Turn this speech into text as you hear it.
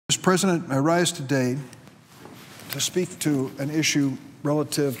Mr. President, I rise today to speak to an issue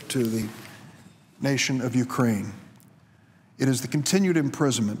relative to the nation of Ukraine. It is the continued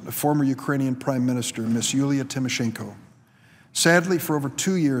imprisonment of former Ukrainian Prime Minister, Ms. Yulia Tymoshenko. Sadly, for over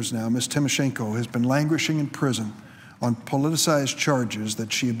 2 years now, Ms. Tymoshenko has been languishing in prison on politicized charges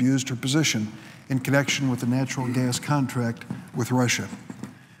that she abused her position in connection with the natural gas contract with Russia.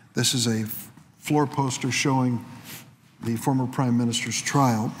 This is a floor poster showing the former Prime Minister's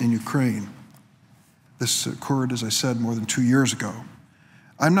trial in Ukraine. This occurred, as I said, more than 2 years ago.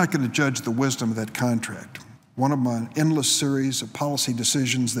 I'm not going to judge the wisdom of that contract, one of an endless series of policy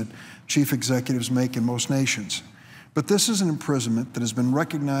decisions that chief executives make in most nations. But this is an imprisonment that has been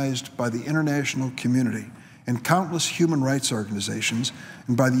recognized by the international community and countless human rights organizations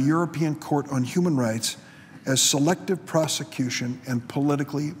and by the European Court on Human Rights as selective prosecution and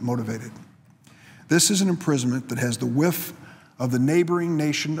politically motivated. This is an imprisonment that has the whiff of the neighboring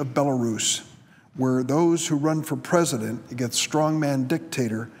nation of Belarus, where those who run for president against strongman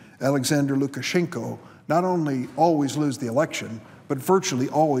dictator Alexander Lukashenko not only always lose the election, but virtually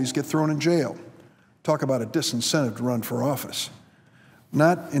always get thrown in jail. Talk about a disincentive to run for office.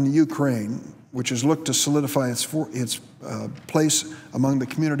 Not in Ukraine, which has looked to solidify its place among the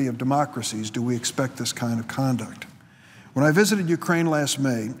community of democracies, do we expect this kind of conduct. When I visited Ukraine last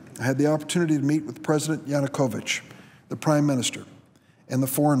May, I had the opportunity to meet with President Yanukovych, the Prime Minister, and the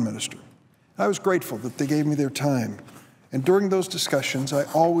Foreign Minister. I was grateful that they gave me their time. And during those discussions, I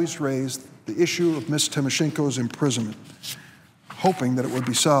always raised the issue of Ms. Tymoshenko's imprisonment, hoping that it would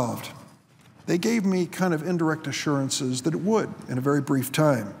be solved. They gave me kind of indirect assurances that it would in a very brief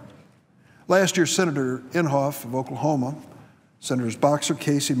time. Last year, Senator Inhofe of Oklahoma, Senators Boxer,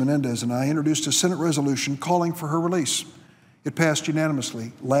 Casey, Menendez, and I introduced a Senate resolution calling for her release. It passed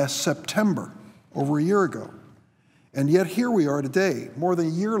unanimously last September, over a year ago. And yet here we are today, more than a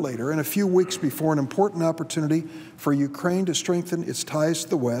year later, and a few weeks before an important opportunity for Ukraine to strengthen its ties to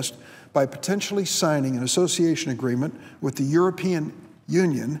the West by potentially signing an association agreement with the European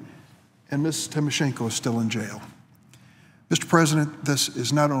Union, and Ms. Tymoshenko is still in jail. Mr. President, this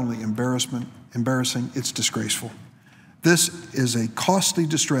is not only embarrassing, it's disgraceful. This is a costly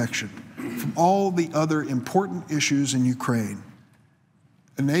distraction from all the other important issues in Ukraine,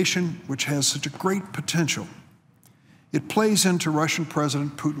 a nation which has such a great potential. It plays into Russian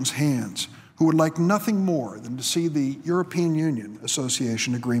President Putin's hands, who would like nothing more than to see the European Union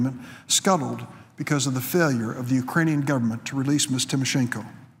Association Agreement scuttled because of the failure of the Ukrainian government to release Ms. Tymoshenko.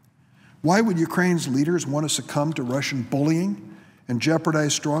 Why would Ukraine's leaders want to succumb to Russian bullying and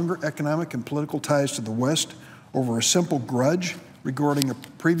jeopardize stronger economic and political ties to the West over a simple grudge regarding a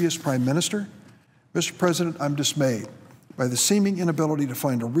previous prime minister? Mr. President, I'm dismayed by the seeming inability to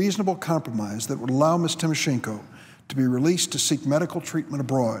find a reasonable compromise that would allow Ms. Tymoshenko to be released to seek medical treatment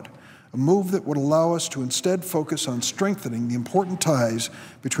abroad, a move that would allow us to instead focus on strengthening the important ties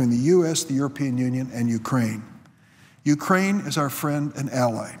between the U.S., the European Union, and Ukraine. Ukraine is our friend and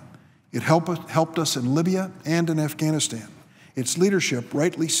ally. It helped us in Libya and in Afghanistan. Its leadership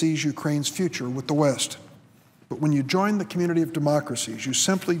rightly sees Ukraine's future with the West. But when you join the community of democracies, you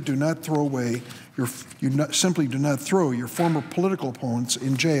simply do not throw your former political opponents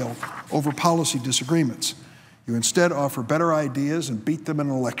in jail over policy disagreements. You instead offer better ideas and beat them in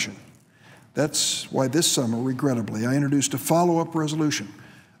an election. That's why this summer, regrettably, I introduced a follow-up resolution,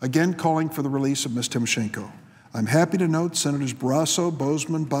 again calling for the release of Ms. Tymoshenko. I'm happy to note Senators Barrasso,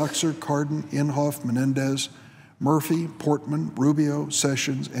 Bozeman, Boxer, Cardin, Inhofe, Menendez, Murphy, Portman, Rubio,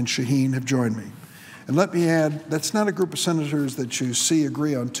 Sessions, and Shaheen have joined me. And let me add, that's not a group of senators that you see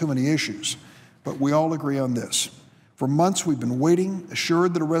agree on too many issues, but we all agree on this. For months, we've been waiting,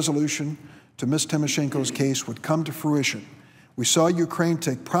 assured that a resolution to Ms. Tymoshenko's case would come to fruition. We saw Ukraine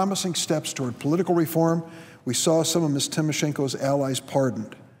take promising steps toward political reform. We saw some of Ms. Tymoshenko's allies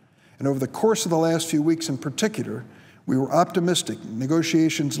pardoned. And over the course of the last few weeks in particular, we were optimistic.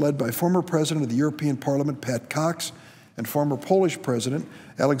 Negotiations led by former President of the European Parliament, Pat Cox, and former Polish President,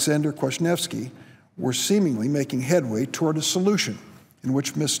 Aleksander Kwaśniewski, were seemingly making headway toward a solution in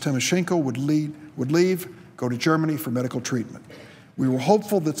which Ms. Tymoshenko would leave, go to Germany for medical treatment. We were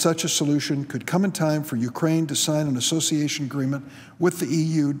hopeful that such a solution could come in time for Ukraine to sign an association agreement with the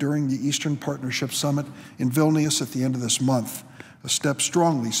EU during the Eastern Partnership Summit in Vilnius at the end of this month, a step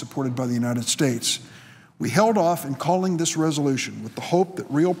strongly supported by the United States. We held off in calling this resolution with the hope that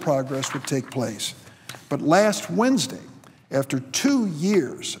real progress would take place. But last Wednesday, after 2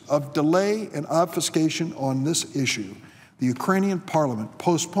 years of delay and obfuscation on this issue, the Ukrainian parliament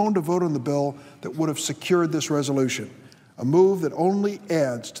postponed a vote on the bill that would have secured this resolution, a move that only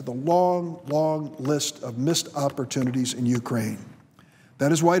adds to the long, long list of missed opportunities in Ukraine.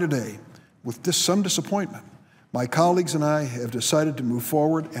 That is why today, with some disappointment, my colleagues and I have decided to move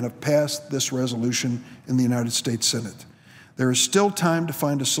forward and have passed this resolution in the United States Senate. There is still time to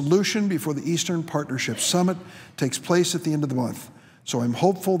find a solution before the Eastern Partnership Summit takes place at the end of the month. So I'm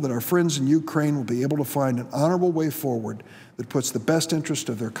hopeful that our friends in Ukraine will be able to find an honorable way forward that puts the best interest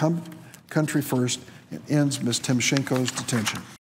of their country first and ends Ms. Tymoshenko's detention.